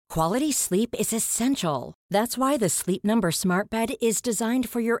Quality sleep is essential. That's why the Sleep Number Smart Bed is designed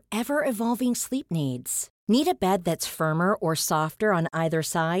for your ever-evolving sleep needs. Need a bed that's firmer or softer on either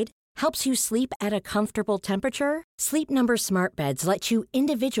side? Helps you sleep at a comfortable temperature? Sleep Number Smart Beds let you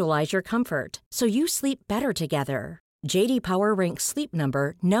individualize your comfort, so you sleep better together. J.D. Power ranks Sleep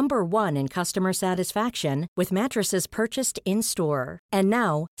Number #1 in customer satisfaction with mattresses purchased in-store. And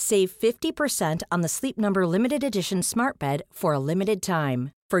now, save 50% on the Sleep Number Limited Edition Smart Bed for a limited time.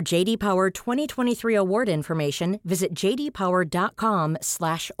 For J.D. Power 2023 award information, visit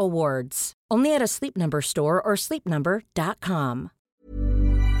jdpower.com/awards. Only at a Sleep Number store or sleepnumber.com.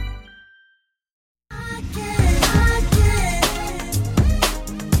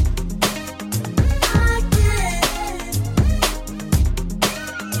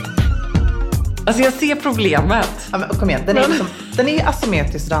 Alltså jag ser problemet. Ja, men kom igen, den är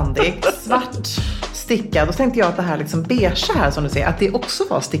asymmetriskt randig, svart, stickad. Och så tänkte jag att det här liksom beige här som du ser, att det också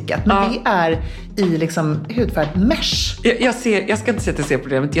var stickat. Men det är i liksom hudfärg mesh. Jag ska inte säga att jag ser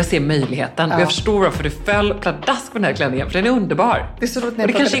problemet, jag ser möjligheten. Och jag förstår varför det föll pladask på den här klänningen, för den är underbar. Det är så roligt. Och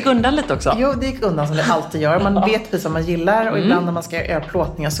det kanske gick undan lite också. Jo, det gick undan som det alltid gör. Man vet precis vad man gillar och ibland när man ska göra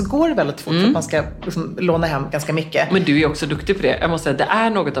plåtningar så går det väldigt fort för att man ska liksom låna hem ganska mycket. Men du är också duktig på det. Jag måste säga, det är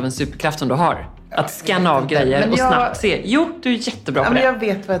något av en superkraft som du har. Att scanna av grejer och snabbt se. Jo, du är jättebra på det. Men jag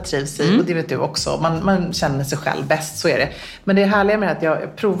vet vad jag trivs i och det vet du också. Man känner sig själv bäst, så är det. Men det är härliga med att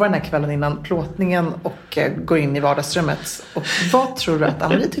jag provar den här kvällen innan plåtningen och går in i vardagsrummet. Och vad tror du att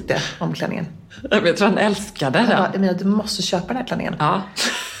Ann-Marie tyckte om klänningen? Jag tror han älskade den. Ja, Emilia, du måste köpa den här klänningen. Ja.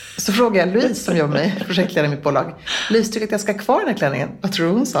 Så frågade jag Louise som jobbar med mig, projektledare i mitt bolag. Louise, tycker att jag ska ha kvar den här klänningen? Vad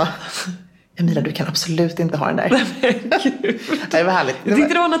tror hon sa? Emilia, du kan absolut inte ha den där. Det var härligt. Jag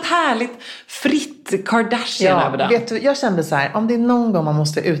tyckte det var något härligt fritt Kardashian över den. Vet du, jag kände så här, om det är någon gång man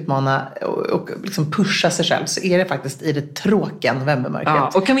måste utmana och liksom pusha sig själv så är det faktiskt i det tråkiga novembermörkret.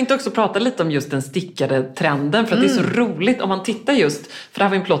 Ja, och kan vi inte också prata lite om just den stickade trenden? För att det är så roligt om man tittar just, för det här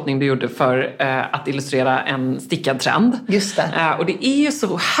var en plåtning du gjorde för att illustrera en stickad trend. Just det. Och det är ju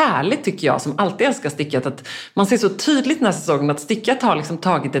så härligt tycker jag, som alltid älskar stickat, att man ser så tydligt den här säsongen att stickat har liksom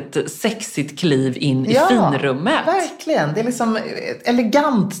tagit ett sexigt kliv in i finrummet. Verkligen. Det är liksom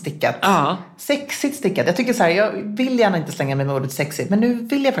elegant stickat. Ja. Sexigt stickat. Jag tycker så här, jag vill gärna inte slänga mig med ordet sexigt, men nu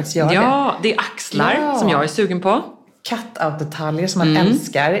vill jag faktiskt göra det. Ja, det är axlar som jag är sugen på. Cut-out-detaljer som man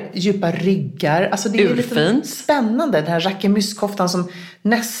älskar. Djupa ryggar. Alltså det är lite spännande. Den här Jacquemus-koftan som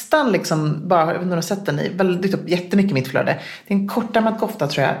nästan liksom, bara, jag vet inte om du har sett den i, väl dykt upp jättemycket i mitt flöde. Det är en kortärmad kofta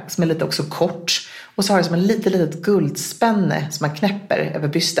tror jag, som är lite också kort. Och så har det som en litet guldspänne som man knäpper över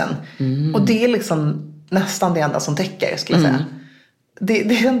bysten. Och det är liksom nästan det enda som täcker, skulle jag säga. Det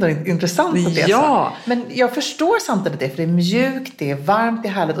är ändå intressant att det är så. Men jag förstår samtidigt det, för det är mjukt, det är varmt, det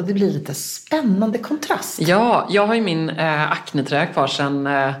är härligt och det blir lite spännande kontrast. Ja, jag har ju min Acne-tröja kvar sedan...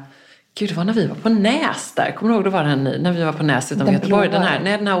 Gud, det var när vi var på Näs där. Kommer du ihåg, det var den när vi var på Näs utanför Göteborg? Den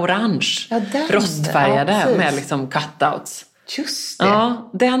här orange, rostfärgade med liksom cutouts. Just det. Ja,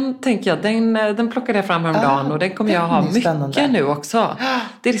 den tänker jag, den plockade jag fram häromdagen och den kommer jag ha mycket nu också.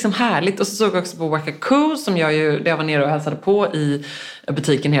 Det är liksom härligt. Och så såg jag också på Wakaku som där jag var nere och hälsade på i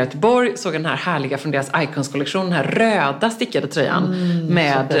butiken här i Göteborg, såg den här härliga från deras Icons-kollektion, den här röda stickade tröjan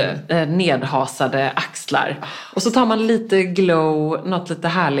med nedhasade axlar. Och så tar man lite glow, något lite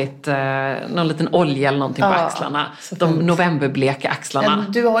härligt, någon liten olja eller någonting på axlarna. De novemberbleka axlarna.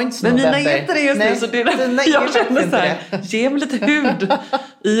 Men du har inte så men november. mina är inte det just nu, så det är jag känner så här, ge mig lite hud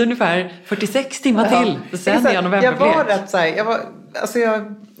i ungefär 46 timmar till. Sen är jag novemberblek. Jag var rätt så här,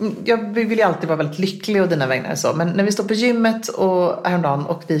 jag vill ju alltid vara väldigt lycklig och dina vägnar så. Men när vi står på gymmet och häromdagen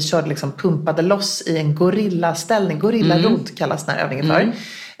och vi körde liksom pumpade loss i en gorillaställning. Gorillarod kallas den här övningen för.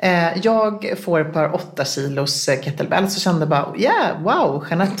 Jag får ett par 8 kilos kettlebell, så kände jag bara, wow,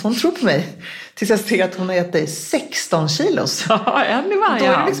 Jeanette, hon tror på mig. Tills jag ser att hon har gett dig 16 kilos. Ja, en i varje.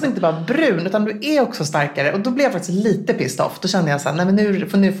 Då är du liksom inte bara brun, utan du är också starkare. Och då blev jag faktiskt lite pissed off. Då kände jag så här, nej men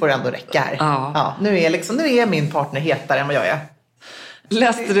nu får det ändå räcka här. Ja, nu är min partner hetare än vad jag är.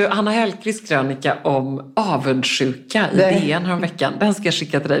 Läste du Anna Hellqvists krönika om avundsjuka i DN häromveckan? Den ska jag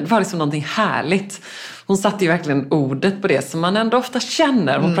skicka till dig. Det var liksom någonting härligt. Hon satte ju verkligen ordet på det som man ändå ofta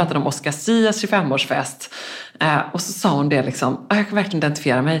känner. Hon pratade om Oscar Sias 25-årsfest. Och så sa hon det liksom, jag kan verkligen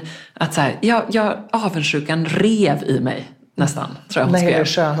identifiera mig. Att så här, avundsjukan rev i mig. Nästan, tror jag hon skrev. Nej,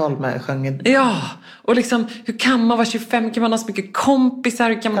 Sjöholm sjöng. Ja, och liksom, hur kan man vara 25? Kan man ha så mycket kompisar?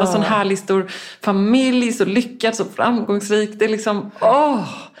 Hur kan man ha sån härlig stor familj? Så lyckad, så framgångsrik. Det är liksom,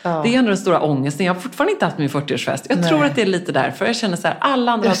 det är ändå den stora ångesten. Jag har fortfarande inte haft min 40-årsfest. Jag tror att det är lite därför. Jag känner så här,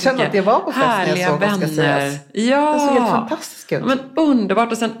 alla andra har så mycket härliga vänner. Ja. Det såg helt fantastiskt Gud. Men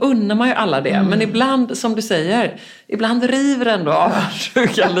underbart, och sen unnar man ju alla det. Men ibland, som du säger, ibland river ändå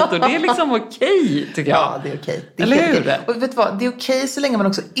avundsjukan lite. Och det är liksom okej, tycker jag. Ja, det är okej. Eller hur? Och vet du vad, det är okej så länge man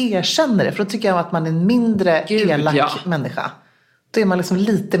också erkänner det. För då tycker jag att man är en mindre elak människa. Då är man liksom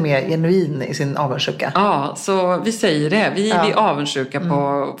lite mer genuin i sin avundsjuka. Ja, så vi säger det. Vi är avundsjuka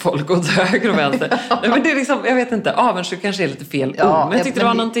på folk åt höger och vänster. Men det är liksom, jag vet inte, avundsjuka kanske är lite fel ord. Men jag tyckte det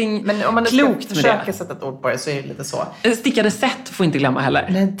var någonting klokt med det. Men om man försöka sätta ett ord på det så är det lite så. Stickade set får inte glömma heller.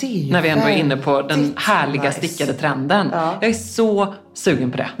 Nej, det är ju när vi ändå är inne på den härliga stickade trenden. Ja. Jag är så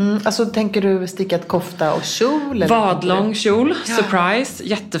sugen på det. Alltså tänker du stickat kofta och kjol? Vadlång kjol, surprise,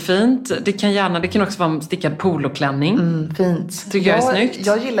 jättefint. Det kan också vara en stickad poloklänning. Fint. Tycker jag är snyggt.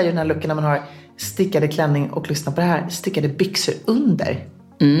 Jag gillar ju den här looken när man har stickade klänning och lyssna på det här, stickade byxor under.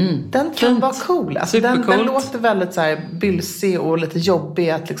 Den kan vara cool. Alltså den låter väldigt så här bylsig och lite jobbig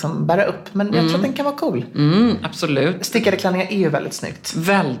att liksom bära upp. Men jag tror att den kan vara cool. Absolut. Stickade klänningar är ju väldigt snyggt.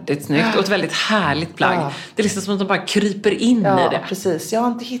 Väldigt snyggt. Och ett väldigt härligt plagg. Det är liksom som att de bara kryper in i det. Ja, precis. Jag har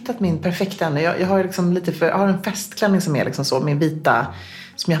inte hittat min perfekta ännu. Jag har liksom jag har en festklänning som är liksom så med vita,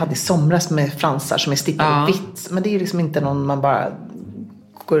 som jag hade i somras med fransar som är stickade vitt. Men det är liksom inte någon man bara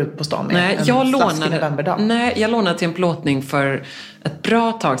går ut på stan med. Nej, jag lånade till en plåtning för ett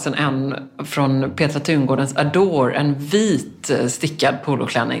bra tag sedan, en från Petra Tungårdens Adore, en vit stickad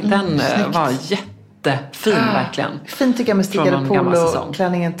poloklänning. Den var jättefin verkligen. Fint tycker jag med stickade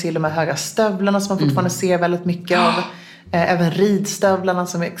poloklänningen till de här höga stövlarna som man fortfarande ser väldigt mycket av. Även ridstövlarna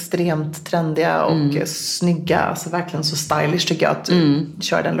som är extremt trendiga och snygga. Alltså verkligen så stylish tycker jag att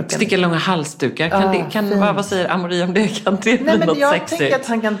köra den looken. Sticka långa halsdukar. Vad säger Amori om det? Kan det bli något jag sexigt? Tänker att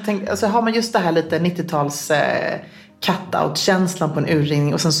han kan tänka, alltså har man just det här lite 90-tals cut-out-känslan på en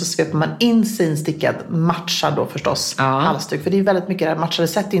urringning och sen så sveper man in sin stickad matchad då förstås halsduk. För det är väldigt mycket det här matchade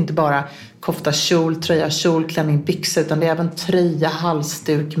sätt. Det är inte bara kofta, kjol, tröja, kjol, klänning, byxor, utan det är även tröja,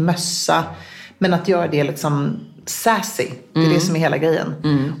 halsduk, mössa. Men att göra det liksom sassy. Det är det som är hela grejen.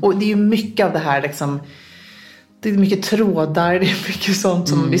 Och det är ju mycket av det här liksom, det är mycket trådar, det är mycket sånt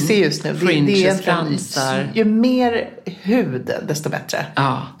som vi ser just nu. Det är fransar. Ju mer hud, desto bättre.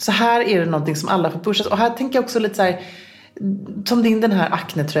 Så här är det någonting som alla får pushas. Och här tänker jag också lite så här, som den här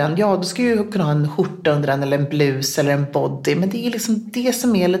Acne-tröjan. Ja, du ska ju kunna ha en skjorta under den eller en blus eller en body. Men det är liksom det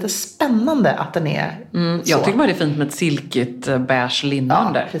som är lite spännande att den är så. Jag tycker bara det är fint med ett silkigt beige linne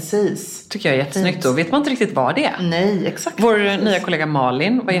under. Precis. Tycker jag är jättesnyggt. Då vet man inte riktigt vad det är. Nej, exakt. Vår nya kollega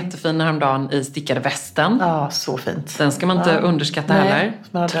Malin var jättefin häromdagen i stickade västen. Ja, så fint. Den ska man inte underskatta heller.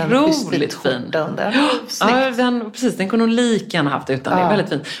 Otroligt fin. Den kunde hon lika gärna haft utan. Det är väldigt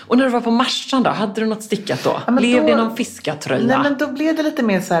fint. Och när du var på Marstrand då, hade du något stickat då? Blev det någon fiskatröja? Nej, men då blev det lite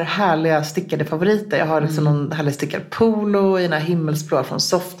mer så här härliga stickade favoriter. Jag har liksom någon härlig stickad polo i den här himmelsblå från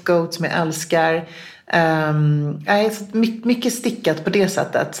Soft Goat som jag älskar. Så mycket stickat på det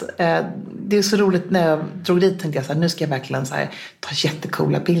sättet. Det är så roligt, när jag drog dit tänkte jag så här, nu ska jag verkligen så här, ta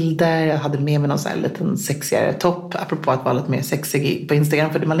jättekola bilder. Jag hade med mig någon så här liten sexigare topp, apropå att vara lite mer sexig på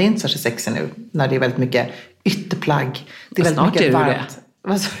Instagram, för man är inte särskilt sexig nu när det är väldigt mycket ytterplagg. Det är väldigt snart mycket är varmt.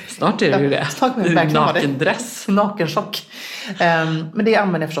 Snart är det ju det. Nakendress. Nakenchock. Men det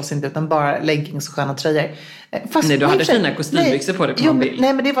använder jag förstås inte, utan bara leggings och sköna tröjor. Nej, du hade fina kostymbyxor på dig på någon bild.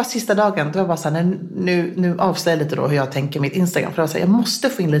 Nej, men det var sista dagen. Det var bara så här, nu avslöjar jag lite då hur jag tänker mitt Instagram. För jag var så här, jag måste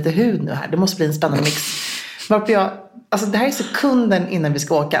få in lite hud nu här. Det måste bli en spännande mix. Alltså det här är sekunden innan vi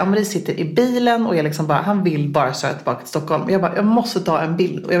ska åka. Amri sitter i bilen och jag liksom bara, han vill bara köra tillbaka till Stockholm. Jag måste ta en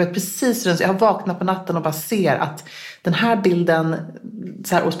bild. Och jag vet precis hur jag har vaknat på natten och bara ser att den här bilden,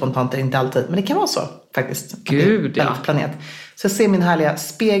 så här ospontant är det inte alltid, men det kan vara så faktiskt. Gud, ja. Planet. Så jag ser min härliga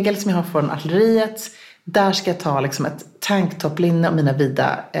spegel som jag har från artilleriet. Där ska jag ta liksom ett tanktoplinne och mina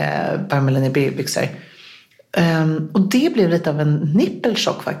vida Barmelini-byxor. Och det blev lite av en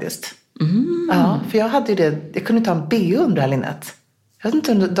nippelchock faktiskt. Ja, för jag hade ju det, jag kunde ta en BH under det här linnet. Jag vet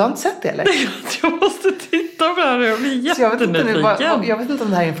inte om du har inte sett det eller? Jag måste titta på det här, jag blir jättenyfiken. Jag vet inte om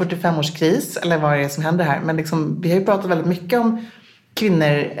det här är en 45-årskris eller vad det är som händer här. Men liksom, vi har ju pratat väldigt mycket om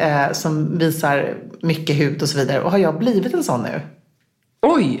kvinnor som visar mycket hud och så vidare. Och har jag blivit en sån nu?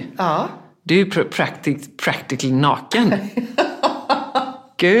 Oj! Ja. Du är ju practically naken.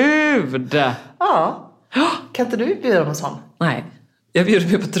 Gud! Ja. Kan inte du bjuda en sån? Nej. Jag bjuder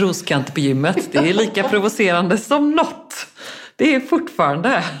mig på troskanter på gymmet. Det är lika provocerande som något. Det är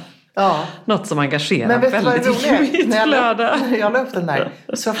fortfarande något som engagerar väldigt mycket i mitt flöde. När jag la upp den där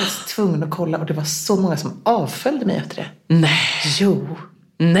så var jag faktiskt tvungen att kolla och det var så många som avföljde mig efter det. Nej. Jo.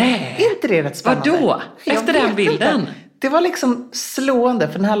 Nej. Är inte det rätt spännande? Vadå? Efter den bilden? Inte. Det var liksom slående,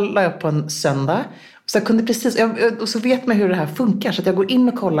 för den här la jag upp på en söndag. Så jag kunde precis, och så vet man hur det här funkar. Så att jag går in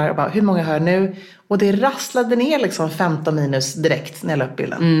och kollar och bara, hur många har jag nu? Och det rasslade ner liksom 15 minus direkt när jag la upp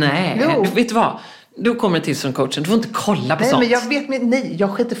bilden. Nej, vet du vad? Du kommer till som coachen, du får inte kolla på sånt. Men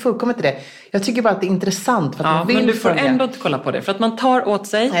jag skiter fullkomligt i det. Jag tycker bara att det är intressant. För att man vill men du får ändå inte kolla på det. För att man tar åt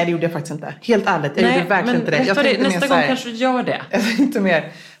sig. Nej, det gjorde jag faktiskt inte. Helt ärligt, jag gjorde verkligen inte det. Nästa gång kanske du gör det. Jag tänkte inte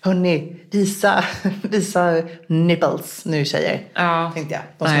mer, hörni, visa nipples nu tjejer. Ja. Tänkte jag.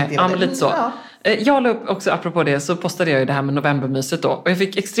 De ska inte men lite så. Ja. Jag la upp också, apropå det, så postade jag ju det här med novembermyset då. Och jag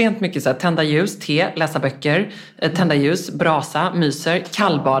fick extremt mycket så här, tända ljus, te, läsa böcker, tända ljus, brasa, myser,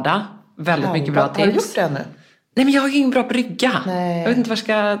 kallbada. Väldigt mycket bra tips. Har du gjort det nu? Nej, men jag har ingen bra brygga. Nej. Jag vet inte var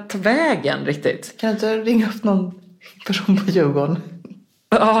jag ska ta vägen riktigt. Kan du inte ringa upp någon person på Djurgården?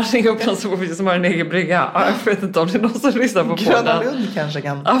 Ja, ringa upp någon som har en egen brygga. Ja, jag vet inte om det är någon som lyssnar på podden. Gröna Lund kanske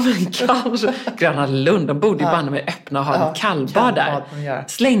kan. Ja, men kanske. Gröna Lund, de borde ju banne med öppna och ha en kallbad där.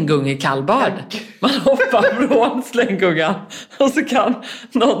 Slänggunge-kallbad. Man hoppar från slänggungan och så kan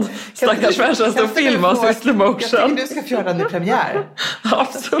någon stackars människa stå och filma oss i slow motion. Jag tycker du ska få göra den i premiär.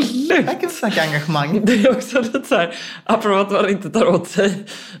 Absolut. Jag kan snacka engagemang. Det är också lite så här, apropå att man inte tar åt sig.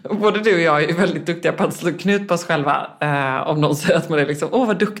 Både du och jag är väldigt duktiga på att slå knut på oss själva. Om någon säger att man är liksom,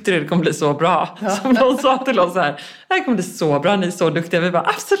 vad duktig det kommer bli så bra. Ja. Som någon sa till oss här, det här kommer bli så bra, ni är så duktiga. Vi bara,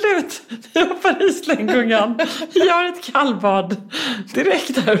 absolut, vi hoppar i slänggungan, gör ett kallbad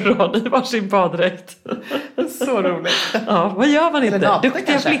direkt härifrån i varsin baddräkt. Så roligt. Ja, vad gör man inte? Duktiga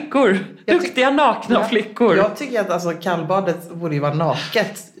kanske. Flickor. Duktiga nakna flickor. Jag tycker att alltså, kallbadet borde ju vara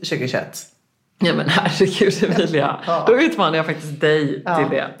naket 2021. Ja, men herregud, Emilia. Ja. Då utmanar jag faktiskt dig till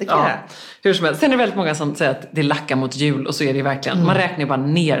det. Det kan jag. Hur som helst. Sen är det väldigt många som säger att det lackar mot jul. Och så är det ju verkligen. Man räknar ju bara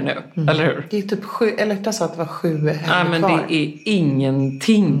ner nu. Eller hur? Det är typ 7. Elektra sa att det var 7 helger kvar. Men det är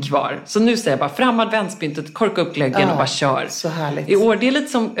ingenting kvar. Så nu säger jag bara fram adventspyntet, korka upp glöggen och bara kör. Så härligt. I år, det är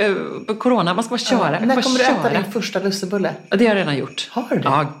lite som på corona. Man ska bara köra. Men när kommer du äta din första lussebulle? Ja, det har jag redan gjort. Har du det?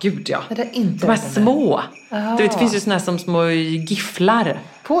 Ja, gud ja. Men det är inte de här små. Du vet, det finns ju såna här som små gifflar.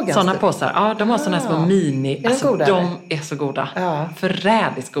 Sådana påsar. Ja, de har sådana här små mini. Alltså, de är så goda. Ja.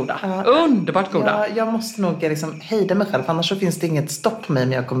 Förrädiskt goda. Ja. Underbart goda. Jag måste nog liksom hejda mig själv. Annars så finns det inget stopp på mig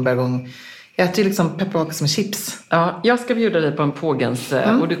när jag kommer börja igång. Jag äter ju liksom pepparkakor som chips. Ja, jag ska bjuda dig på en pågens.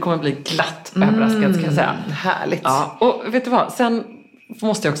 Och du kommer bli glatt överraskad, ska jag säga. Härligt. Ja, och vet du vad? Sen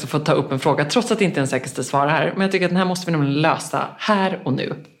måste jag också få ta upp en fråga. Trots att det inte är en säkerste svar här. Men jag tycker att den här måste vi nog lösa här och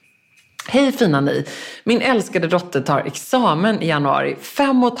nu. Hej fina ni, min älskade dotter tar examen i januari,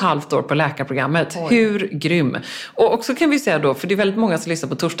 5,5 år på läkarprogrammet. Oj. Hur grym. Och också kan vi säga då, för det är väldigt många som lyssnar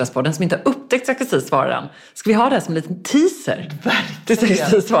på Torsdagspodden som inte har upptäckt säkerhetssvaren. Ska vi ha det här som en liten teaser? Till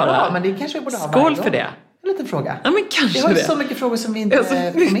säkerhetssvaren. Ja, men det kanske vi borde ha. Skål för det. En liten fråga. Ja, men kanske vi har det. Så mycket frågor som vi inte får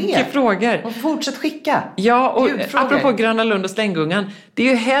med. Mycket frågor. Och fortsätt skicka. Ja, och apropå Gröna Lund och Slänggungan. Det är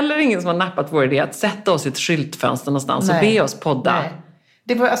ju heller ingen som har nappat vår idé att sätta oss i ett skyltfönster någonstans och be oss podda. Nej.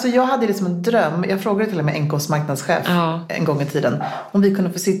 Det var, alltså jag hade liksom en dröm. Jag frågade till och med NKs marknadschef en gång i tiden om vi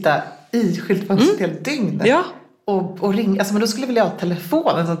kunde få sitta i skyltfönstret helt dygn. Ja. Och ringa. Alltså, men då skulle vi vilja ha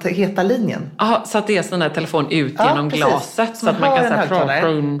telefon, en sån heta linjen. Ja, så att det är sån där telefon ut genom glaset. Så att man kan säga prata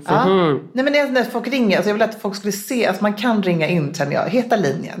in för hur. Nej, men det är när folk ringer. Alltså jag vill att folk skulle se att man kan ringa in till heta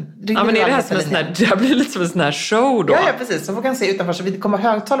linjen. Ja, men är det här som en sån här, det blir lite som en sån här show då? Ja, precis. Så folk kan se utanför. Så vi kommer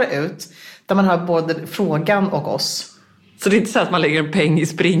högtalare ut där man har både frågan och oss. Så det är inte så att man lägger en peng i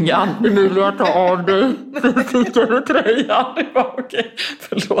springan. Emilia, ta av dig. Fickar och tröjan. Det var okej.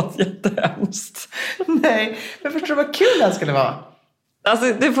 Förlåt, jättehemskt. Nej, men förstår du vad kul det här skulle vara? Alltså,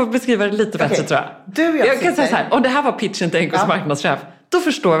 du får beskriva det lite bättre, tror jag. Jag kan säga så här, om det här var pitchen till NKs marknadschef, då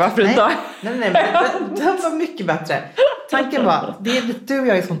förstår jag varför inte. Nej, den var mycket bättre. Tanken var, det är du och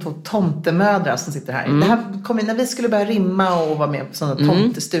jag är som 2 tomtemödrar som sitter här. Det här kom in när vi skulle börja rimma och vara med på sådana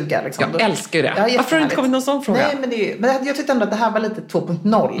tomtestuga. Liksom. Jag älskar ju det. Varför har det inte kommit någon sån fråga? Nej, men jag tyckte ändå att det här var lite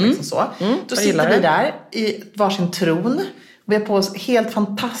 2.0. Liksom så. Då sitter vi där i varsin tron. Vi har på oss helt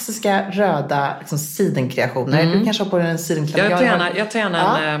fantastiska röda liksom, sidenkreationer. Du kanske har på dig en sidenklänning. Jag tar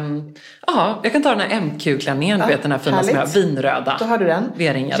gärna en... jag kan ta den här MQ-klänningen. Du vet den här fina som är vinröda. Då har du den.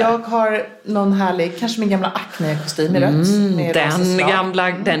 V-ringade. Jag har någon härlig, kanske min gamla Acne-kostym i rött. Med den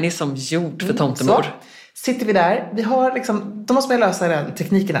gamla, den är som gjord för tomtemor. Så sitter vi där. Vi har liksom, då måste man lösa den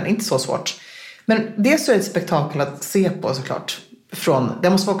tekniken här. Inte så svårt. Men dels så är det ett spektakel att se på såklart. Det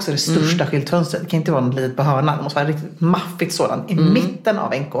måste vara också det största skyltfönstret. Det kan inte vara något litet på hörnan. Det måste vara riktigt maffigt sådant. I mitten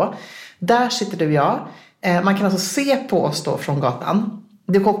av NK. Där sitter du och jag. Man kan alltså se på oss då från gatan.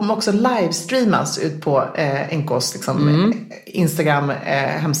 Det kommer också livestreamas ut på NKs liksom, Instagram,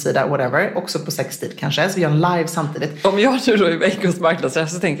 hemsida, whatever. Också på sextid kanske. Så vi gör en live samtidigt. Om jag nu då är NKs marknadschef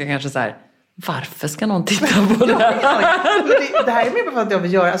så tänker jag kanske så här. varför ska någon titta på det här? Det här är mer för att jag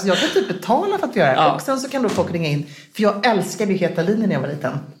vill göra. Alltså jag kan typ betala för att göra det. Och sen så kan då folk ringa in. För jag älskade ju Heta linjen när jag var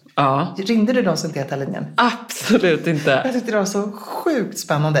liten. Ja. Ringde du någonsin till Heta linjen? Absolut inte. Jag tyckte det var så sjukt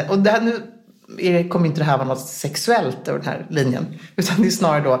spännande. Och det här, nu kommer inte det här vara något sexuellt över den här linjen. Utan det är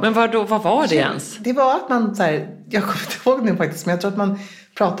snarare då. Men vad var det ens? Det var att man så här, jag kommer inte ihåg nu faktiskt. Men jag tror att man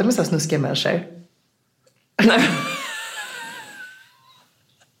pratade med så här snuskiga människor. Nej.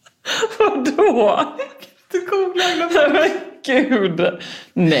 Vadå? Du googlar. Men gud.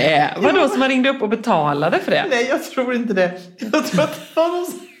 Nej, vadå som man ringde upp och betalade för det? Nej, jag tror inte det. Jag tror att det var någon...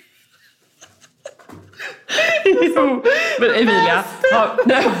 Jo, men Emilia,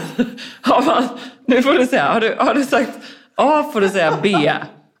 nu får du säga, har du sagt A får du säga B.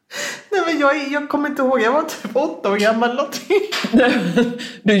 Nej, men jag kommer inte ihåg, jag var typ 8 år gammal.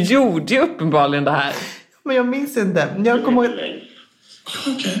 Du gjorde ju uppenbarligen det här. Men jag minns inte. Jag kommer ihåg...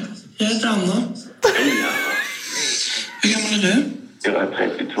 Okej, jag heter Anna. Hur gammal är du? Jag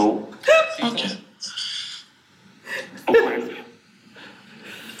är 32. Okej. Och själv?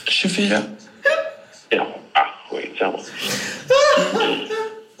 24. Ja, skitsamma.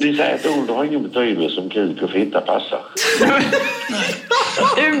 Vi säger att ålder har ingen betydelse som kuk och fitta passar.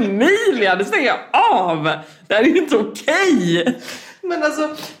 Emilia, du stänger av. Det här är inte okej. Men alltså,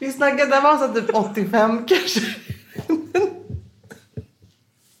 vi snackade, det var så typ 85 kanske.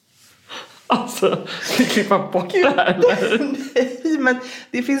 Alltså, vi klipper bort det här. Nej, men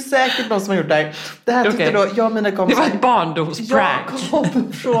det finns säkert någon som har gjort det här. Det här tyckte då, jag och mina kompisar... Det var ett barndomsprank. Jag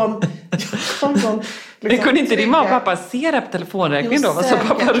kom från liksom, det kunde inte din mamma och pappa se det på telefonräkningen då? Vad sa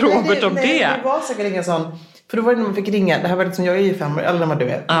pappa Robert om det? Nej, det var säkert ingen sån... För då var det när man fick ringa. Det här var liksom, jag är ju 5 år äldre än vad du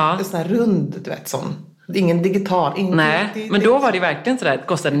är. Ja. En sån här rund, du vet, sån. Det är ingen digital. Nej, men då var det verkligen sådär. Det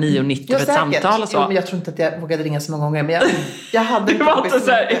kostade 9,90 för ett samtal och så. Jo, men jag tror inte att jag vågade ringa så många gånger. Men jag hade... Det var inte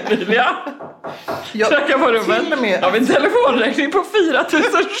såhär, Emilia. Knacka på rummet. Jag har en telefonräkning på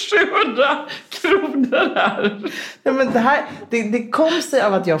 4,700 kronor här. Ja, men det kom sig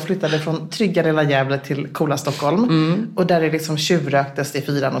av att jag flyttade från trygga lilla Gävle till coola Stockholm. Och där det liksom tjuvröktes i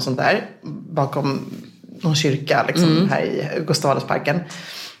 4 och sånt där. Bakom någon kyrka liksom, här i Gustav Adolfsparken.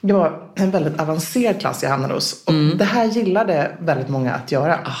 Det var en väldigt avancerad klass jag hamnade hos. Och det här gillade väldigt många att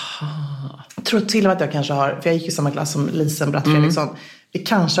göra. Aha. Jag tror till och med att jag kanske har... För jag gick i samma klass som Lisen Bratt Fredriksson. Vi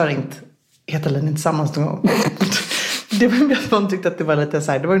kanske har ringt Heta linjen tillsammans någon gång. Det var ju att man tyckte att det var lite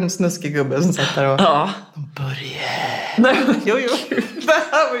så här. Det var ju en snuskig gubbe som satt där och... Ja. Börje. Jo. Det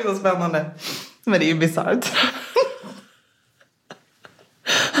här var ju så spännande. Men det är ju bizarrt.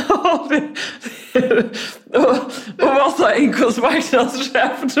 Och vad sa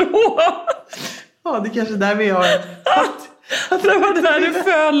inkomstmarknadschef då? Ja, det är kanske där vi har... Det var där det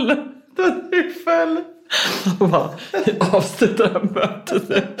föll. Det var där det föll. Och bara avslutar det här mötet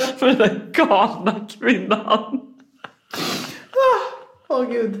med den galna kvinnan. Åh,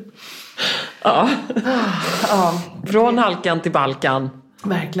 gud. Ja. Från halkan till Balkan.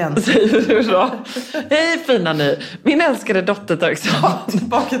 Verkligen. Säger du då? Hej fina ni. Min älskade dotter tar examen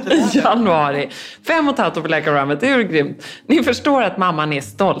i januari. 5,5 år på läkarprogrammet. Det är ju grymt. Ni förstår att mamman är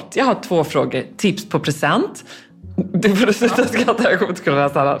stolt. Jag har 2 frågor. Tips på present. Du får sluta skratta, jag kommer inte kunna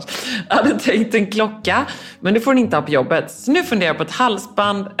läsa annars. Jag hade tänkt en klocka, men det får ni inte ha på jobbet. Så nu funderar jag på ett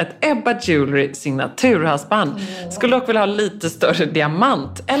halsband, ett Ebba Jewelry signaturhalsband. Skulle dock vilja ha lite större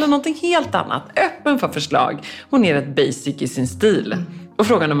diamant eller någonting helt annat. Öppen för förslag. Hon är rätt basic i sin stil. Och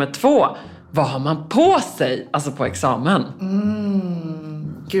fråga nummer 2. Vad har man på sig, alltså på examen?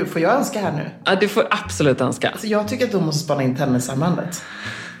 Gud, får jag önska här nu? Ja, du får absolut önska. Alltså, jag tycker att du måste spana in tennisarmbandet.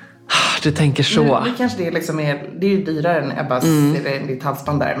 Du tänker så. Det kanske det liksom är... Det är ju dyrare än Ebbas eller ditt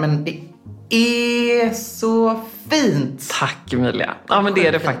halsband där. Men det är så fint. Tack Emilia. Ja, men det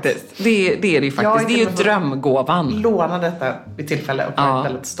är det faktiskt. Det är det ju faktiskt. Det är ju drömgåvan. Låna detta vid tillfälle och var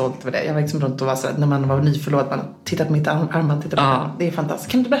väldigt stolt över det. Jag var liksom runt och var så när man var nyförlåt, man tittade på mitt armband, tittade på det. Det är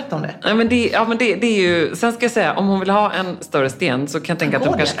fantastiskt. Kan du berätta om det? Ja, men det är ju... Sen ska jag säga, om hon vill ha en större sten så kan jag tänka att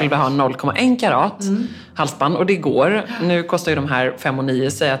de kanske skulle vilja ha 0,1 karat halsband. Och det går. Nu kostar ju de här 5 och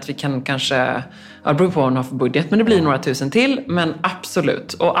 9. Säg att vi kan kanske... Ja, det beror på vad hon har för budget. Men det blir några tusen till. Men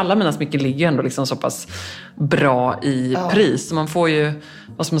absolut. Och alla mina smycken ligger ju ändå liksom så pass bra i pris. Så man får ju,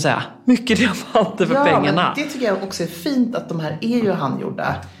 vad ska man säga, mycket diamanter för pengarna. Men det tycker jag också är fint att de här är ju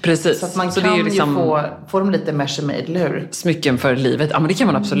handgjorda. Precis. Så att man så kan det är ju liksom få dem lite measure made, eller hur? Smycken för livet. Ja, men det kan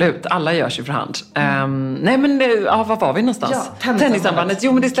man absolut. Alla görs ju för hand. Nej, men var var vi någonstans? Ja, tennisambandet.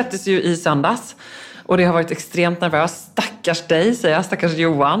 Jo, men det släpptes ju i söndags. Och det har varit extremt nervöst. Stackars dig, säger jag. Stackars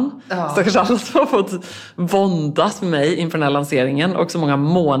Johan. Ja. Stackars alla som har fått våndas med mig inför den här lanseringen. Och så många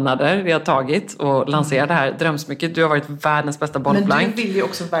månader det har tagit att lansera det här drömsmycket. Du har varit världens bästa bollplank. Men du vill ju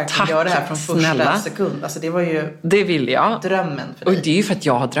också verkligen göra det här från första sekund. Alltså det var ju det vill jag. Drömmen för dig. Och det är ju för att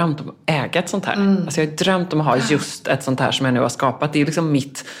jag har drömt om att äga ett sånt här. Alltså jag har drömt om att ha just ett sånt här som jag nu har skapat. Det är liksom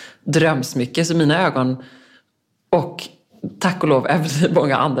mitt drömsmycke. Så mina ögon och tack och lov, även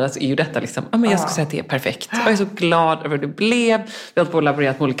många andra, så är ju detta liksom, men jag skulle säga att det är perfekt. Jag är så glad över hur det blev. Vi har på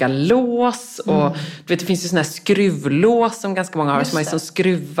laborerat med olika lås. Och du vet, det finns ju såna här skruvlås som ganska många har, som är som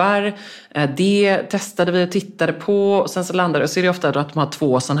skruvar. Det testade vi och tittade på. Och sen så landade det, och så är det ofta att de har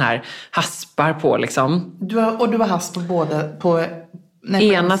 2 såna här haspar på liksom. Du har hasp på båda, på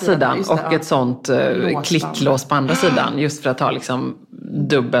ena sidan och ett sånt klicklås på andra sidan. Just för att ha liksom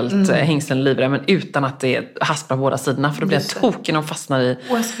dubbelt hängslen livrem, men utan att det haspar båda sidorna. För då blir det token och fastnar i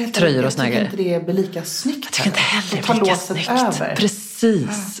tröjor och såna grejer. Jag tycker inte det blir lika snyggt. Jag tycker inte heller det blir lika snyggt. Över.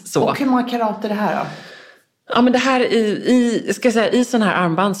 Precis så. Och hur många karat är det här då? Ja, men det här i sån här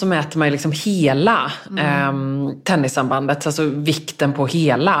armband så mäter man ju liksom hela tennissambandet, alltså vikten på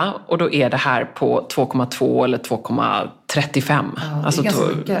hela, och då är det här på 2,2 eller 2,35. Alltså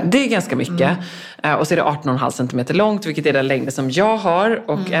det är ganska mycket. Och så är det 18,5 cm långt, vilket är den längden som jag har,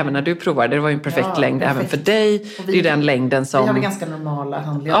 och även när du provar det var ju en perfekt längd även för dig. Det är den längden som... Vi har ganska normala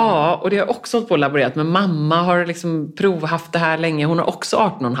handlingar. Ja, och det har också hållit på att laborerat med. Mamma har liksom haft det här länge. Hon har också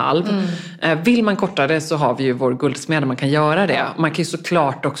 18,5. Vill man korta det så har vi ju vår guldsmed där man kan göra det. Man kan ju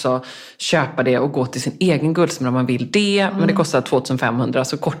såklart också köpa det och gå till sin egen guldsmed om man vill det. Men det kostar 2 500,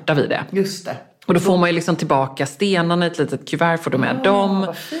 så kortar vi det. Just det. Och då får man ju liksom tillbaka stenarna i ett litet kuvert, får du med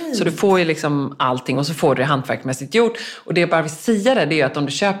dem. Så du får ju liksom allting, och så får du det hantverkmässigt gjort. Och det jag bara vill säga det är ju att om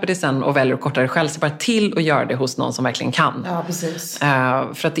du köper det sen och väljer att korta det själv, så bara till och gör det hos någon som verkligen kan. Ja, precis.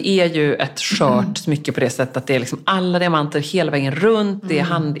 För att det är ju ett skört smycke på det sättet att det är liksom alla diamanter hela vägen runt. Det är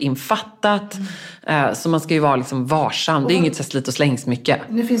handinfattat. Så man ska ju vara liksom varsam. Det är inget så slit och slängsmycke.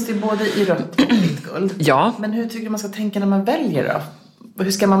 Nu finns det både i rött och vitt guld. Ja. Men hur tycker du man ska tänka när man väljer då?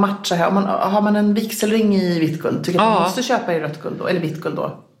 Hur ska man matcha här? Har man en vigselring i vitt guld? Tycker att man måste köpa i rött guld då? Eller vitt guld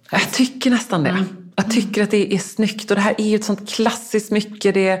då? Jag tycker nästan det. Jag tycker att det är snyggt. Och det här är ju ett sånt klassiskt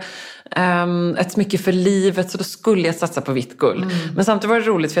smycke. Det är ett smycke för livet. Så då skulle jag satsa på vitt guld. Men samtidigt var det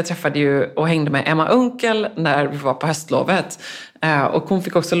roligt, för jag träffade ju och hängde med Emma Unkel när vi var på höstlovet. Och hon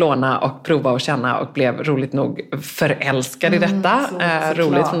fick också låna och prova och känna och blev roligt nog förälskad i detta.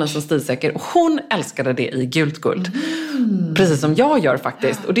 Roligt från en så stilsäker. Och hon älskade det i gult guld. Precis som jag gör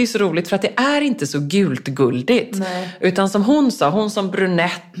faktiskt. Och det är så roligt för att det är inte så gultguldigt. Utan som hon sa, hon som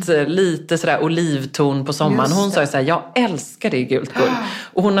brunett, lite sådär olivton på sommaren. Hon sa ju såhär, jag älskar det i gult guld.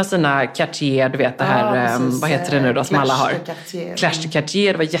 Och hon har sina Cartier, du vet det här, vad heter det nu då som alla har? Clash de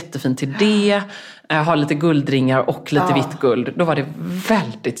Cartier, det var jättefint till det. Har lite guldringar och lite vitt guld. Då var det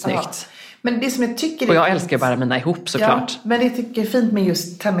väldigt snyggt. Men det som jag tycker och jag älskar bara mina ihop såklart. Ja, men det jag tycker är fint med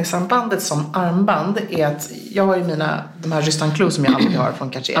just tennisarmbandet som armband är att jag har ju de här Justin Clou som jag alltid har från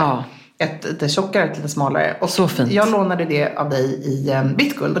Cartier. Ett lite tjockare, ett lite smalare. Och så fint. Jag lånade det av dig i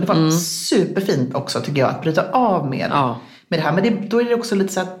vitt guld. Och det var superfint också tycker jag att bryta av med det här. Men då är det också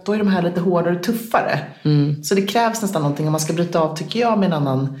lite så att då är de här lite hårdare och tuffare. Så det krävs nästan någonting om man ska bryta av, tycker jag, med en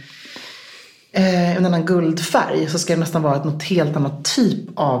annan guldfärg, så ska det nästan vara något helt annat typ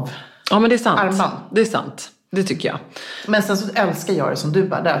av men det är sant. armband. Det är sant. Det tycker jag. Men sen så älskar jag det som du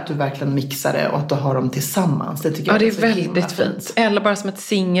bara, där att du verkligen mixar det och att du har dem tillsammans. Det tycker jag det är väldigt fint. Eller bara som ett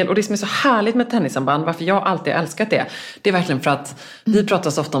singel. Och det som är så härligt med tennissamband, varför jag alltid har älskat det, det är verkligen för att vi pratar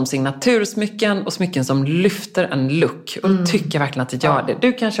så ofta om signatursmycken och smycken som lyfter en look. Och då tycker jag verkligen att det gör det.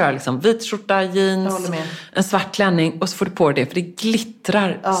 Du kan köra liksom vit skjorta, jeans, en svart klänning och så får du på det, för det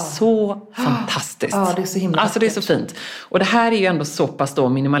glittrar så fantastiskt. Ja, det är så himla alltså det är så fint. Och det här är ju ändå så pass då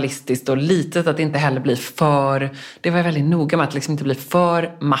minimalistiskt och litet att det inte heller blir det var väldigt noga med att det liksom inte blir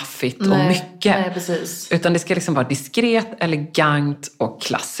för maffigt och mycket. Nej, precis. Utan det ska liksom vara diskret, elegant och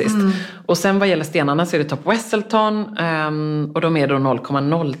klassiskt. Och sen vad gäller stenarna så är det Top Wesselton. Och de är då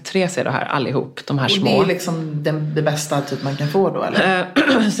 0,03 ser det här allihop. De här små. Och det är liksom det bästa typ man kan få då, eller?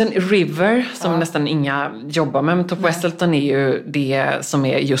 Sen River, som nästan inga jobbar med. Men Top Wesselton är ju det som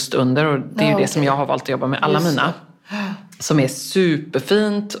är just under. Och det är ju det som jag har valt att jobba med alla mina. Som är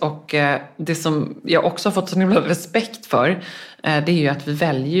superfint, och det som jag också har fått så himla respekt för, det är ju att vi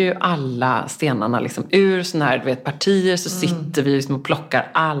väljer ju alla stenarna liksom ur såna här, du vet, partier, så sitter vi liksom och plockar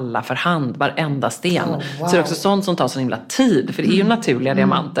alla för hand, varenda sten. Så det är också sånt som tar så himla tid, för det är ju naturliga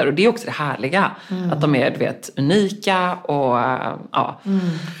diamanter, och det är också det härliga, att de är, du vet, unika och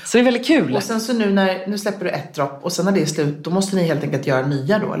så det är väldigt kul. Och sen så nu släpper du ett dropp och sen när det är slut, då måste ni helt enkelt göra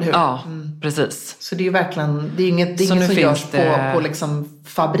nya då, eller hur? Ja. Precis. Så det är ju verkligen, det är inget som görs på liksom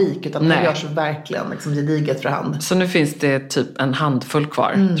fabrik, utan det görs verkligen liksom gediget för hand. Så nu finns det typ en handfull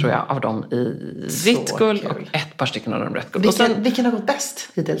kvar, tror jag, av dem i vitt guld och ett par stycken av dem rött guld. Vilken har gått bäst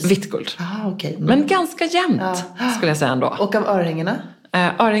hittills? Vitt guld. Okay. Men ganska jämnt, skulle jag säga ändå. Och av örhängena?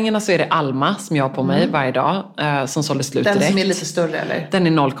 Örhängena så är det Alma som jag har på mig varje dag, som sålde slut direkt. Den som är lite större, eller? Den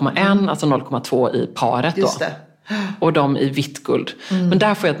är 0,1, alltså 0,2 i paret då. Just det. Och de i vitt guld. Men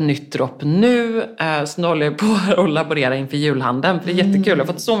där får jag ett nytt dropp nu. Så nu håller jag på att laborera inför julhandeln. För det är jättekul. Jag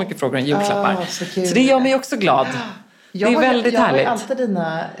har fått så mycket frågor om julklappar. Så det gör mig också glad. Det är väldigt härligt. Jag har alltid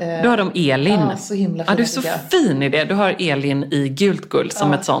dina... Du har de Elin. Så himla fina, du är så fin i det. Du har Elin i gult guld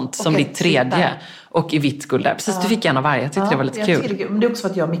som ett sånt. Som ditt tredje. Och i vitt guld där. Precis, du fick en av varje. Jag tyckte det var lite kul. Men det är också för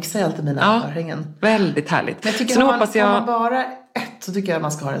att jag mixar alltid mina örhängen. Väldigt härligt. Men jag tycker har man bara ett, så tycker jag att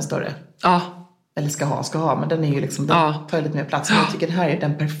man ska ha den större. Ja. Eller ska ha, men den är ju liksom, den tar lite mer plats. Men jag tycker det här är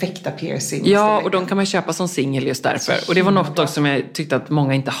den perfekta piercing. Ja, och de kan man köpa som singel just därför. Och det var något också som jag tyckte att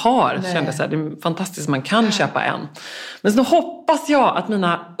många inte har. Jag kände så här, det är fantastiskt, man kan köpa en. Men så hoppas jag att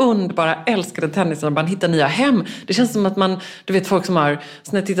mina underbara älskade tennisarmband hittar nya hem. Det känns som att man, du vet folk som har,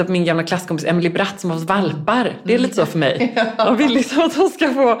 så när jag tittar på min gamla klasskompis Emily Bratt som har fått valpar. Det är lite så för mig. Jag vill liksom att de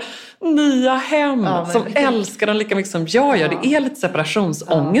ska få nya hem som älskar dem lika mycket som jag gör. Det är lite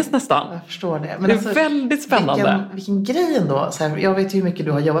separationsångest nästan. Jag förstår det. Men det är väldigt spännande. Vilken grej ändå. Så här, jag vet ju hur mycket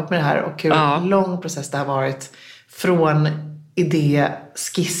du har jobbat med det här och hur lång process det har varit. Från idé,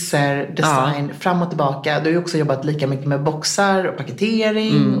 skisser, design, fram och tillbaka. Du har ju också jobbat lika mycket med boxar och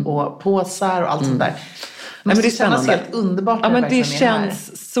paketering och påsar och allt sånt där. Men det känns helt underbart. Ja, men det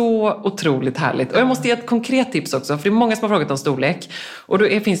känns så otroligt härligt. Och jag måste ge ett konkret tips också. För det är många som har frågat om storlek. Och då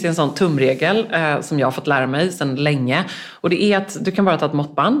finns det en sån tumregel som jag har fått lära mig sedan länge. Och det är att du kan bara ta ett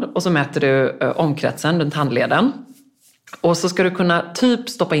måttband och så mäter du omkretsen runt handleden. Och så ska du kunna typ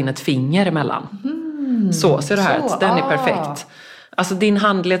stoppa in ett finger emellan. Så, ser du här? Den är perfekt. Alltså din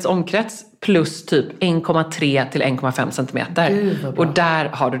handleds omkrets plus typ 1,3 till 1,5 centimeter. Och där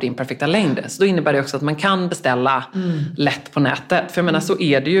har du din perfekta längd. Så då innebär det också att man kan beställa lätt på nätet. För jag menar, så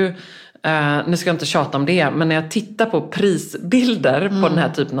är det ju. Nu ska jag inte tjata om det, men när jag tittar på prisbilder på den här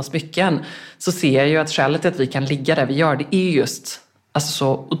typen av smycken så ser jag ju att skälet till att vi kan ligga där vi gör, det är just alltså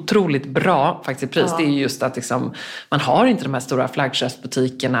så otroligt bra faktiskt pris. Det är just att liksom, man har inte de här stora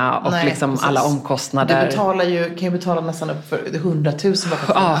flaggskeppsbutikerna och liksom alla omkostnader. Du kan ju betala nästan upp för 100 000.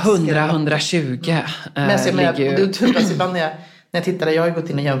 Ja, 100-120. Men så ibland när jag tittar, jag har ju gått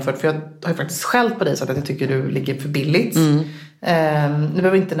in och jämfört, för jag har ju faktiskt skällt på dig så att jag tycker du ligger för billigt. Nu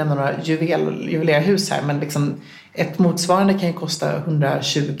behöver vi inte nämna några juvelerarhus här, men liksom ett motsvarande kan ju kosta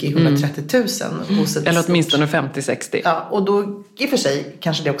 120-130 000 hos ett eller åtminstone 50-60. Ja, och då i och för sig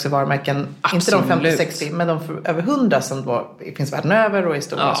kanske det också är varumärken, inte de 50-60, men de för över 100 som då finns världen över och är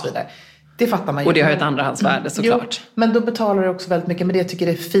stora och så vidare. Det fattar man ju. Och det har ett andrahandsvärde såklart. Jo, men då betalar du också väldigt mycket. Men det jag tycker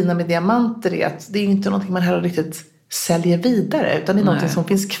är fina med diamanter är att det är inte någonting man heller riktigt säljer vidare, utan det är någonting som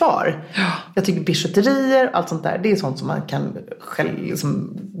finns kvar. Jag tycker bijouterier, allt sånt där, det är sånt som man kan själv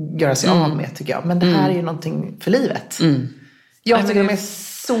liksom göra sig av med, tycker jag. Men det här är ju någonting för livet. Jag tycker de är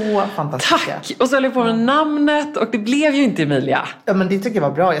så fantastiska. Tack! Och så höll jag på med namnet och det blev ju inte Emilia. Ja, men det tycker jag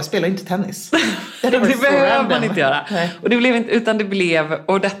var bra. Jag spelar inte tennis. Det behöver man inte göra. Nej. Och det blev inte, utan det blev,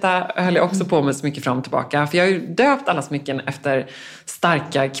 och detta höll jag också på med så mycket fram och tillbaka. För jag har ju döpt alla smycken efter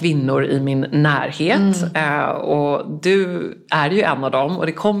starka kvinnor i min närhet. Och du är ju en av dem. Och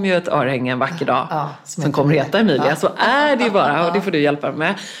det kommer ju ett örhänge en vacker dag som kommer heta Emilia. Så är det ju bara, och det får du hjälpa mig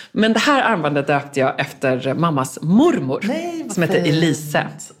med. Men det här armbandet döpte jag efter mammas mormor. Nej, som heter Elise.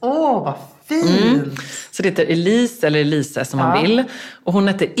 Åh, vad fint! Så det heter Elise eller Elise som man vill. Och hon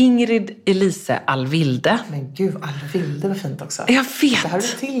heter Ingrid Elise Alvilde. Men gud, Alvilde var fint också. Jag vet. Det här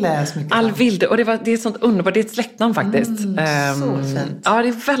är till så mycket. Alvilde, och det är sånt underbart. Det är ett släktnamn faktiskt. Så fint. Ja, det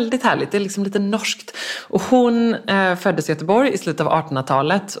är väldigt härligt. Det är liksom lite norskt. Och hon föddes i Göteborg i slutet av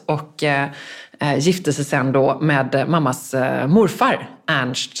 1800-talet och gifte sig sen då med mammas morfar,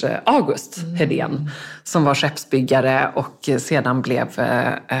 Ernst August Hedén, som var skeppsbyggare och sedan blev,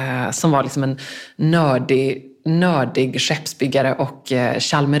 som var liksom en nördig skeppsbyggare och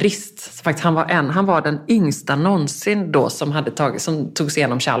chalmerist. Så faktiskt han var den yngsta någonsin då som tog sig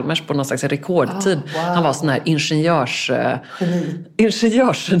igenom Chalmers på någon slags rekordtid. Wow. Han var sån här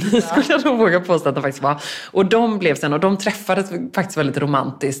ingenjörsgeni skulle jag nog våga påstå att han faktiskt var. Och de träffades faktiskt väldigt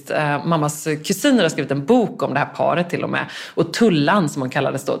romantiskt. Mammas kusiner har skrivit en bok om det här paret till och med. Och Tullan, som hon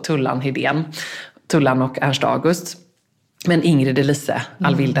kallades då, Tullan Hedén. Tullan och Ernst August. Men Ingrid Elise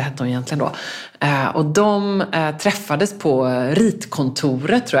Alvilde hette hon egentligen då. Och de träffades på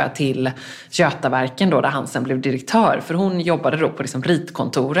ritkontoret tror jag till Götaverken då, där han sen blev direktör. För hon jobbade då på liksom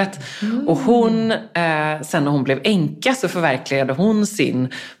ritkontoret. Och hon, sen när hon blev änka så förverkligade hon sin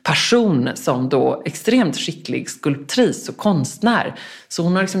passion som då extremt skicklig skulptris och konstnär. Så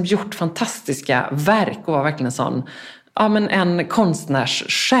hon har liksom gjort fantastiska verk och var verkligen en sån... Ja, men en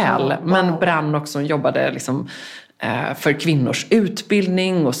konstnärssjäl. Men brann också, hon jobbade liksom... för kvinnors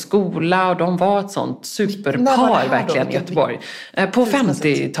utbildning och skola, och de var ett sånt superpar verkligen i Göteborg. På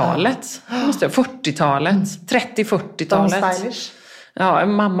 50-talet, 40-talet, 30-40-talet. Stylish. Ja,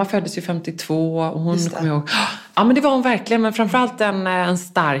 mamma föddes ju 52 och hon kommer ihåg. Ja, men det var hon verkligen, men framförallt en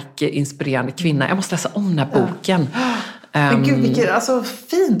stark, inspirerande kvinna. Jag måste läsa om den här boken. Men gud, vilket, alltså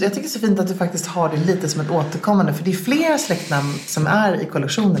fint. Jag tycker det är så fint att du faktiskt har det lite som ett återkommande. För det är flera släktnamn som är i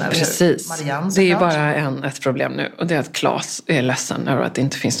kollektionerna. Precis. Marianne, det är ju bara ett problem nu. Och det är att Claes är ledsen över att det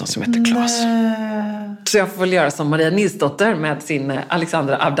inte finns någon som heter Claes. Så jag får väl göra som Maria Nilsdotter med sin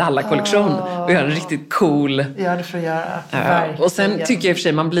Alexandra Abdallah-kollektion. Och göra en riktigt cool... Ja, det får jag göra. Och sen tycker jag i och för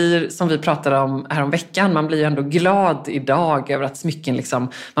sig, man blir, som vi pratade om här om veckan, man blir ju ändå glad idag över att smycken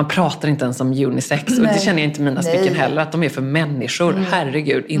liksom, man pratar inte ens om unisex. Och det känner jag inte mina smycken heller, att de är för människor.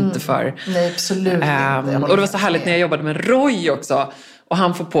 Herregud, inte för... Nej, absolut inte. Och det var så härligt när jag jobbade med Roy också. Och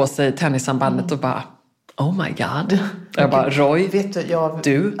han får på sig tennissambandet och bara... Oh my god. Jag bara, Roy, vet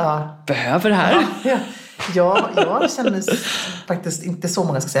du behöver det här. Ja, jag känner faktiskt inte så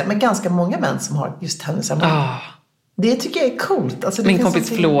många ska säga, men ganska många män som har just tennissamband. Det tycker jag är coolt. Alltså, min kompis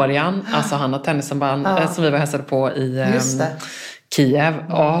Florian, alltså han har tennissamband som vi var hälsade på i Kiev.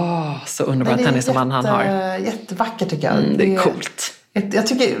 Så underbara tennissamband han har. Jättevackert tycker jag. Det är coolt.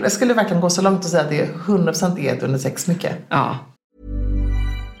 Jag skulle verkligen gå så långt och säga att det är 100% ett under sexsmycke. Ja.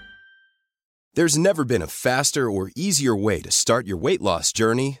 There's never been a faster or easier way to start your weight loss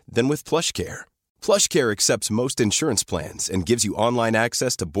journey than with PlushCare. PlushCare accepts most insurance plans and gives you online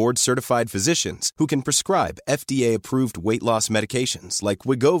access to board-certified physicians who can prescribe FDA-approved weight loss medications like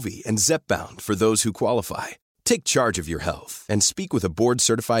Wegovy and Zepbound for those who qualify. Take charge of your health and speak with a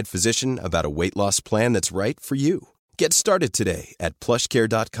board-certified physician about a weight loss plan that's right for you. Get started today at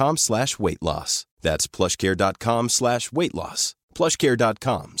plushcare.com/weightloss. That's plushcare.com/weightloss.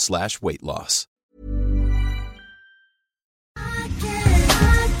 plushcare.com/weightloss.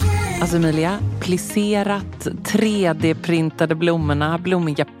 Alltså Emilia, plisserat, 3D-printade blommorna,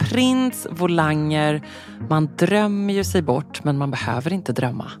 blommiga prints, volanger. Man drömmer ju sig bort, men man behöver inte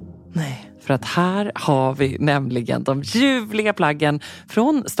drömma. Nej. För att här har vi nämligen de ljuvliga plaggen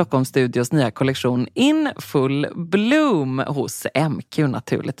från Stockholm Studios nya kollektion In Full Bloom hos MQ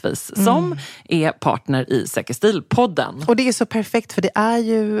naturligtvis. Som är partner i Säker Stil-podden. Och det är så perfekt för det är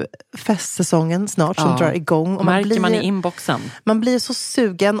ju festsäsongen snart som drar igång. Och märker man i inboxen. Man blir så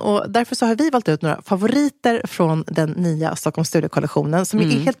sugen och därför så har vi valt ut några favoriter från den nya Stockholm Studio-kollektionen som är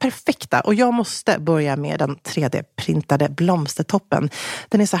helt perfekta. Och jag måste börja med den 3D-printade blomstertoppen.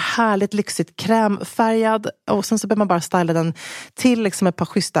 Den är så härligt lyxigt krämfärgad och sen så behöver man bara styla den till liksom ett par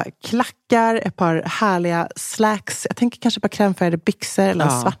schyssta klackar, ett par härliga slacks. Jag tänker kanske på krämfärgade byxor eller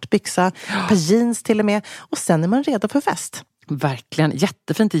en svart byxa, ett par jeans till och med. Och sen är man redo för fest. Verkligen,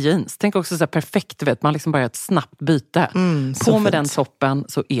 jättefint i jeans. Tänk också så här perfekt, du vet, man liksom bara gör ett snabbt byte. På med den toppen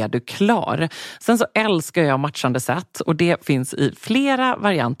så är du klar. Sen så älskar jag matchande set och det finns i flera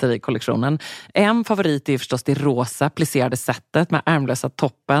varianter i kollektionen. En favorit är förstås det rosa plisserade setet med ärmlösa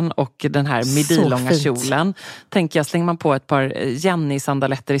toppen och den här midilånga kjolen. Tänker jag, slänger man på ett par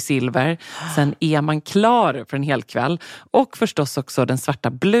Jenny-sandaletter i silver. Sen är man klar för en hel kväll. Och förstås också den svarta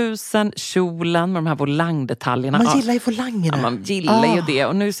blusen, kjolen med de här volangdetaljerna. Man gillar ju volangerna. Ja, man gillar ju det.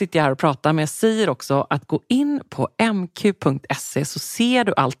 Och nu sitter jag här och pratar, men jag säger också att gå in på mq.se så ser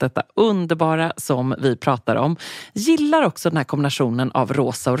du allt detta underbara som vi pratar om. Gillar också den här kombinationen av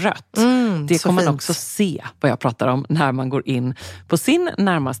rosa och rött. Det kommer man också se vad jag pratar om när man går in på sin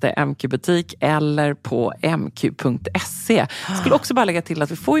närmaste MQ-butik eller på mq.se. Skulle också bara lägga till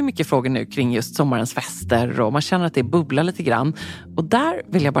att vi får ju mycket frågor nu kring just sommarens fester och man känner att det bubblar lite grann. Och där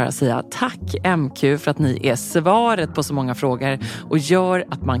vill jag bara säga tack MQ för att ni är svaret på så många frågor och gör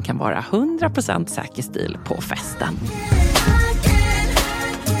att man kan vara 100% säker stil på festen.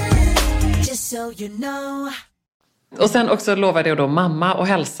 Och sen också lovade jag då mamma och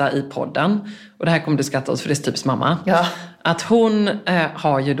hälsa i podden. Och det här kommer du skratta åt för det är typiskt mamma. Ja. Att hon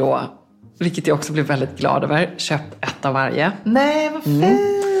har ju då, vilket jag också blev väldigt glad över, köpt ett av varje. Nej, vad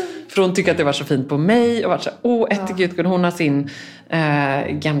fint. För hon tycker att det var så fint på mig och var så här, ättegud, hon har sin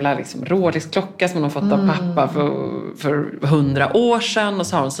gamla liksom Rolex-klocka som hon har fått av pappa för 100 år sedan. Och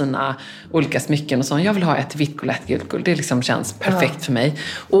så har hon sina olika smycken och så. Jag vill ha ett vitt guld, ett gult guld. Det liksom känns perfekt för mig.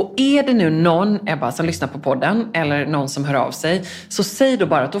 Och är det nu någon, Ebba, som lyssnar på podden eller någon som hör av sig, så säg då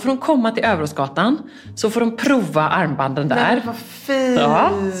bara att då får de komma till Överåsgatan, så får de prova armbanden där. Nej, vad fint.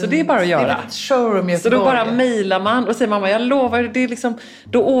 Ja, så det är bara att göra. Det är ett showroom i Göteborg. Så då bara mejlar man och säger mamma, jag lovar, det är liksom,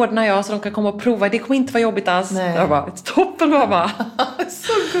 då ordnar jag så de kan komma och prova. Det kommer inte vara jobbigt alls. Nej. Jag bara, toppen mamma.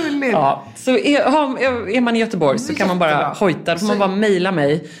 Så gulligt. Ja, så är man i Göteborg så kan man bara hojta. Då får man bara mejla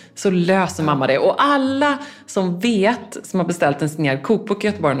mig, så löser mamma det. Och alla som vet, som har beställt en signerad kokbok i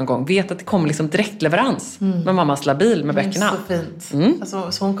Göteborg någon gång, vet att det kommer liksom direktleverans med mammas labil med böckerna. Så fint.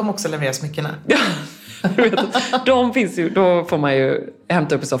 Alltså, så hon kommer också leverera smyckena. Ja. De finns ju, då får man ju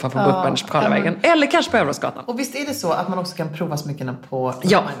hämta upp i soffan från Bokbärns på Karlavägen. Eller kanske på Överåsgatan. Och visst är det så att man också kan prova smyckena på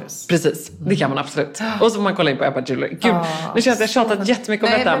Ja, Magnus? Precis. Det kan man absolut. Och så får man kolla in på Ebba Jewelry. Gud, nu känner jag att jag tjatat jättemycket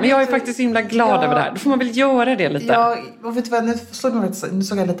om detta. Men jag är faktiskt så himla glad över det här. Då får man väl göra det lite. Ja, och vet du vad? Nu såg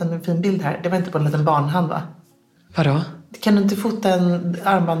jag en liten fin bild här. Det var inte på en liten barnhand, va? Vadå? Kan du inte fota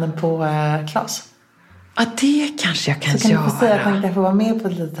armbanden på Claes? Ja, det kanske jag kan göra. Så kan du få säga att han kan få vara med på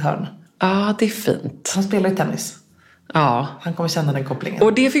ett litet hörn. Ja, det är fint. Han spelar ju tennis. Ja. Han kommer känna den kopplingen.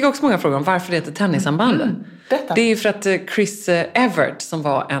 Och det fick också många frågor om varför det heter tennisarmband. Det är ju för att Chris Evert, som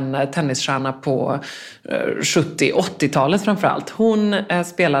var en tennisstjärna på 70-80-talet framförallt. Hon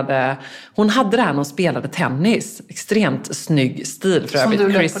hade det här när hon spelade tennis. Extremt snygg stil för övrigt.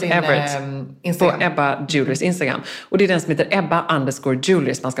 Som du Chris på din Evert Instagram. på Ebba Jewelrys Instagram. Och det är den som heter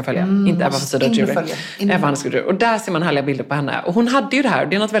Ebba_Jewelrys man ska följa. Inte Ebba Forsida Jewelry. Ebba_Jewelry. Och där ser man härliga bilder på henne. Och hon hade ju det här.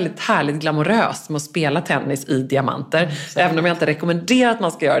 Det är något väldigt härligt glamoröst med att spela tennis i diamanter. Även om jag inte rekommenderar att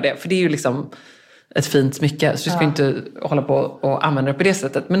man ska göra det. För det är ju liksom ett fint smycke. Så du ska inte hålla på och använda det på det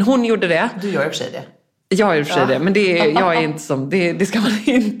sättet. Men hon gjorde det. Du gör i och för sig det. Jag gör i och för sig det. Men jag är inte som, det ska man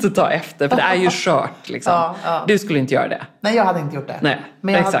inte ta efter. För det är ju kört liksom. Du skulle inte göra det. Nej, jag hade inte gjort det. Nej,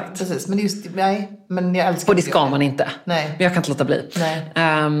 men jag exakt. Precis, men just, men jag älskar. Och det ska man inte. Nej. Men jag kan inte låta bli.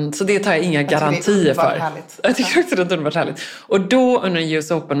 Nej. Så det tar jag inga garantier för. Härligt. Jag tycker också det är underbart härligt. Och då under en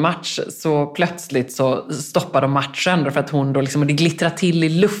US Open-match så plötsligt så stoppar de matchen. För att hon då liksom, och det glittrar till i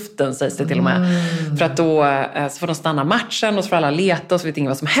luften sägs det till och med. För att då så får de stanna matchen och så får alla leta och så vet ingen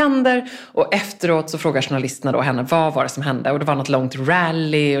vad som händer. Och efteråt så frågar journalisterna då henne, vad var det som hände? Och det var något långt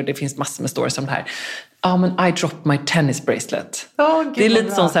rally och det finns massor med stories om det här. Ja, men I dropped my tennis bracelet. Det är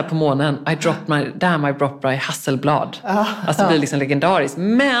lite sån så här på månen. I dropped my Hasselblad. Alltså det blir liksom legendariskt.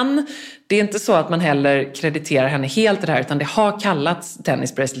 Men det är inte så att man heller krediterar henne helt i det här. Utan det har kallats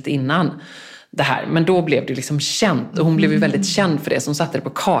tennis bracelet innan det här. Men då blev det liksom känt. Och hon blev ju väldigt känd för det. Som satte det på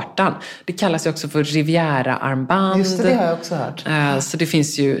kartan. Det kallas ju också för Riviera-armband. Just det har jag också hört. Så det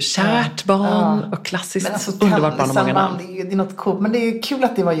finns ju kärt barn och klassiskt alltså, underbart barn och många namn. Det är något coolt. Men det är kul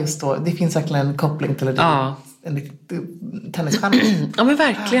att det var just då. Det finns verkligen en koppling till det. En tennisstjärna. Ja, men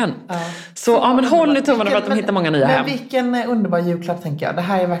verkligen. Så men håll nu tummarna för att de hittar många nya hem. Men vilken underbar julklapp, tänker jag. Det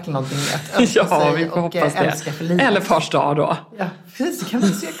här är verkligen någonting att önska sig vi får hoppas älska för livet. Eller Fars dag då. Ja, precis. Det kan man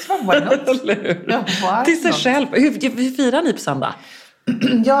se kvar. Till sig själv. Hur firar ni på söndag?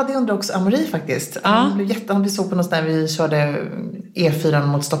 Ja, det undrar också Amori faktiskt. Vi såg på något när vi körde E4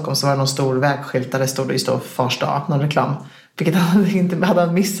 mot Stockholm, så var det någon stor vägskylt där det stod just då Fars dag, någon reklam. Vilket han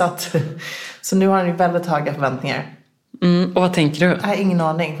hade missat. Så nu har han ju väldigt höga förväntningar. Och vad tänker du? Jag har ingen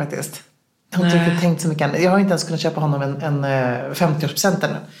aning faktiskt. Jag har inte riktigt tänkt så mycket. Jag har inte ens kunnat köpa honom en 50-årspresent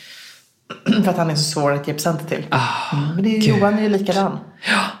ännu. För att han är så svår att ge presenter till. Men det är ju, Johan är ju likadan.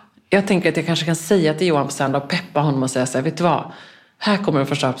 Ja, jag tänker att jag kanske kan säga till Johan på söndag och peppa honom och säga så här, vet du vad? Här kommer en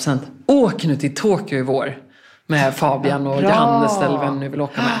första present. Åk nu till Tokyo i vår. Med Fabian och Johannes eller vem nu vill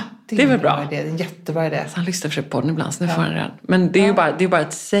åka med. Det är väl bra? Det är en jättebra idé. Så han lyssnar för sig på den ibland, så nu får han den. Men det är ju bara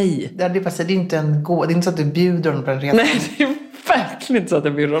ett säg. Ja, det är inte det är inte så att du bjuder honom på en resa. Nej, det är verkligen inte så att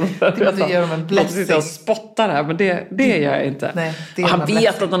jag bjuder honom på en resa. Du ger honom en blessing. Jag sitter och spottar här, men det gör jag inte. Nej, och han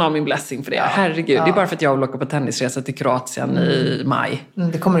vet att han har min blessing för det. Herregud, det är bara för att jag vill åka på tennisresa till Kroatien i maj.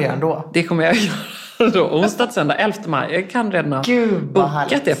 Det kommer du göra ändå. Det kommer jag göra då. Onsdag till söndag, 11 maj. Jag kan redan ha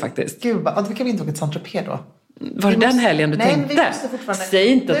bokat det faktiskt. Gud, vi kan inte åka till Saint-Tropez då? Var det den helgen du tänkte? Säg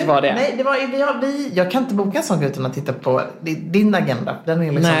inte att det var det. Nej, det var, jag kan inte boka en sån utan att titta på din agenda. Den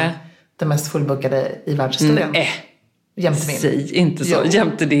är liksom den mest fullbokade i världshistorien. Jämte min. Säg inte så.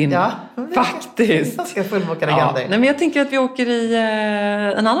 Jämte din. Ja, faktiskt. Ganska fullbokade agenda. Nej, men jag tänker att vi åker i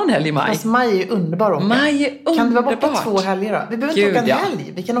en annan helg i maj. Fast maj är underbar att åka. Maj är underbart. Kan du vara borta 2 helger då? Vi behöver inte åka en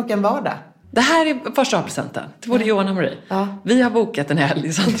helg. Vi kan åka en vardag. Det här är första presenten till både Johan och Marie. Vi har bokat en helg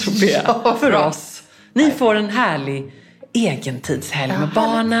i Saint-Tropez för oss. Ni får en härlig egentidshelg med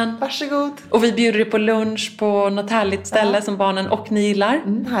barnen. Varsågod. Och vi bjuder på lunch på något härligt ställe som barnen och ni gillar.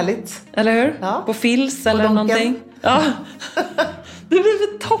 Härligt. Eller hur? Ja. På Fils eller någonting. Ja. Det blir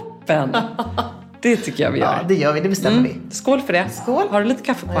väl toppen. Det tycker jag vi gör. Ja, det gör vi. Det bestämmer vi. Skål för det. Skål. Har du lite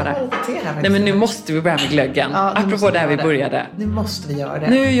kaffe kvar där? Jag har lite te här. Nej, men nu måste vi börja med glöggen. Ja, apropå där vi började. Nu måste vi göra det.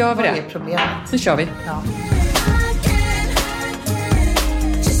 Nu gör vi det. Vad är problemet? Nu kör vi. Ja.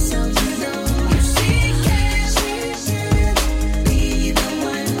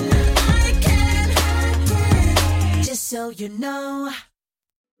 So you know.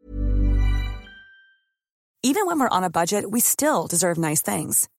 Even when we're on a budget, we still deserve nice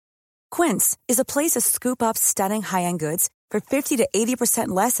things. Quince is a place to scoop up stunning high-end goods for 50 to 80%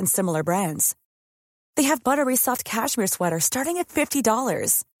 less than similar brands. They have buttery soft cashmere sweaters starting at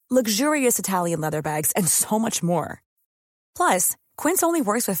 $50, luxurious Italian leather bags, and so much more. Plus, Quince only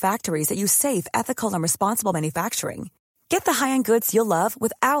works with factories that use safe, ethical, and responsible manufacturing. Get the high-end goods you'll love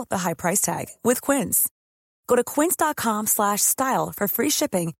without the high price tag with Quince. Go to quince.com/style for free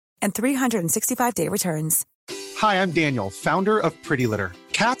shipping and 365-day returns. Hi, I'm Daniel, founder of Pretty Litter.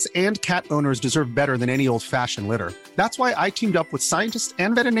 Cats and cat owners deserve better than any old-fashioned litter. That's why I teamed up with scientists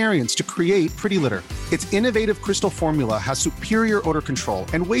and veterinarians to create Pretty Litter. Its innovative crystal formula has superior odor control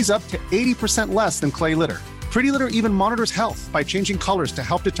and weighs up to 80% less than clay litter. Pretty Litter even monitors health by changing colors to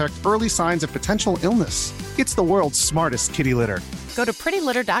help detect early signs of potential illness. It's the world's smartest kitty litter. Go to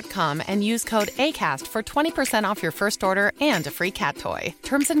prettylitter.com and use code ACAST for 20% off your first order and a free cat toy.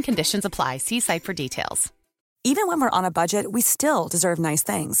 Terms and conditions apply. See site for details. Even when we're on a budget, we still deserve nice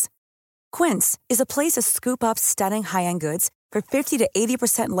things. Quince is a place to scoop up stunning high-end goods for 50 to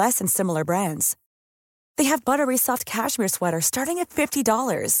 80% less than similar brands. They have buttery soft cashmere sweaters starting at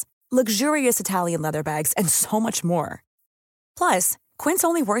 $50, luxurious Italian leather bags, and so much more. Plus, Quince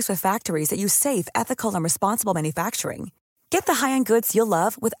only works with factories that use safe, ethical, and responsible manufacturing. Get the high-end goods you'll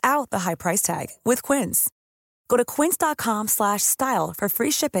love without the high price tag with Quince. Go to quince.com/style for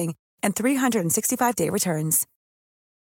free shipping and 365-day returns.